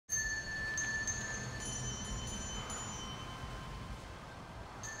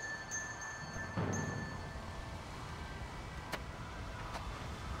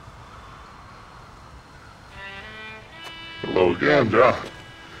Hello again, John.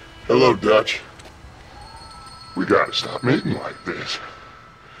 Hello, Dutch. We gotta stop meeting like this.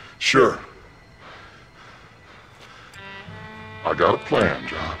 Sure. I got a plan,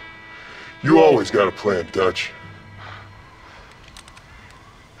 John. You always got a plan, Dutch.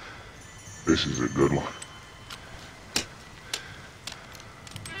 This is a good one.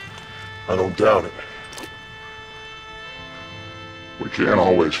 I don't doubt it. We can't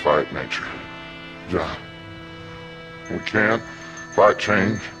always fight nature, John. We can't fight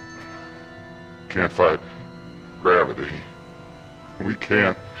change. Can't fight gravity. We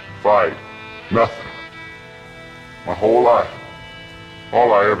can't fight nothing. My whole life,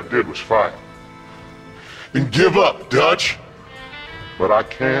 all I ever did was fight. And give up, Dutch. But I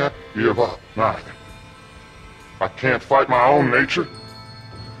can't give up, neither. I can't fight my own nature.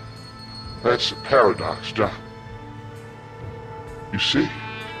 That's a paradox, John. You see?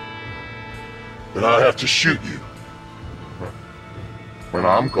 Then I have to shoot you. When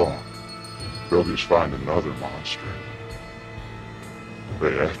I'm gone, they'll just find another monster.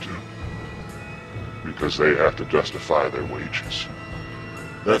 They have to. Because they have to justify their wages.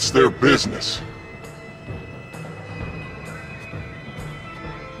 That's their business.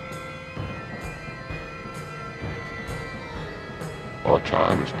 Our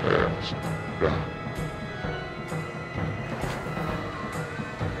time has passed, John.